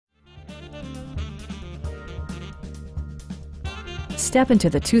Step into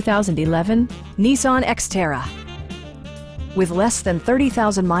the 2011 Nissan Xterra. With less than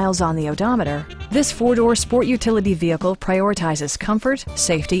 30,000 miles on the odometer, this four-door sport utility vehicle prioritizes comfort,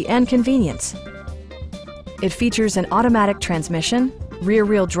 safety, and convenience. It features an automatic transmission,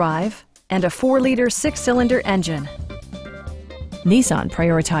 rear-wheel drive, and a 4-liter 6-cylinder engine. Nissan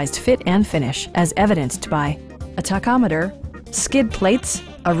prioritized fit and finish as evidenced by a tachometer, skid plates,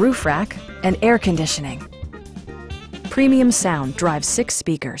 a roof rack, and air conditioning. Premium sound drives 6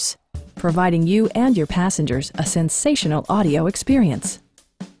 speakers, providing you and your passengers a sensational audio experience.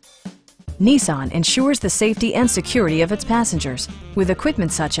 Nissan ensures the safety and security of its passengers with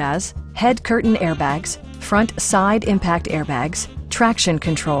equipment such as head curtain airbags, front side impact airbags, traction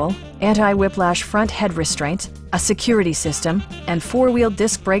control, anti-whiplash front head restraints, a security system, and 4-wheel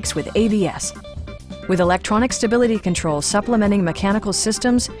disc brakes with ABS. With electronic stability control supplementing mechanical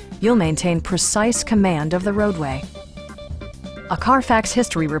systems, you'll maintain precise command of the roadway. A Carfax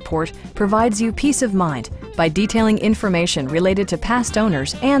history report provides you peace of mind by detailing information related to past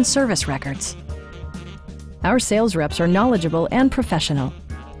owners and service records. Our sales reps are knowledgeable and professional.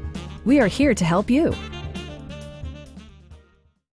 We are here to help you.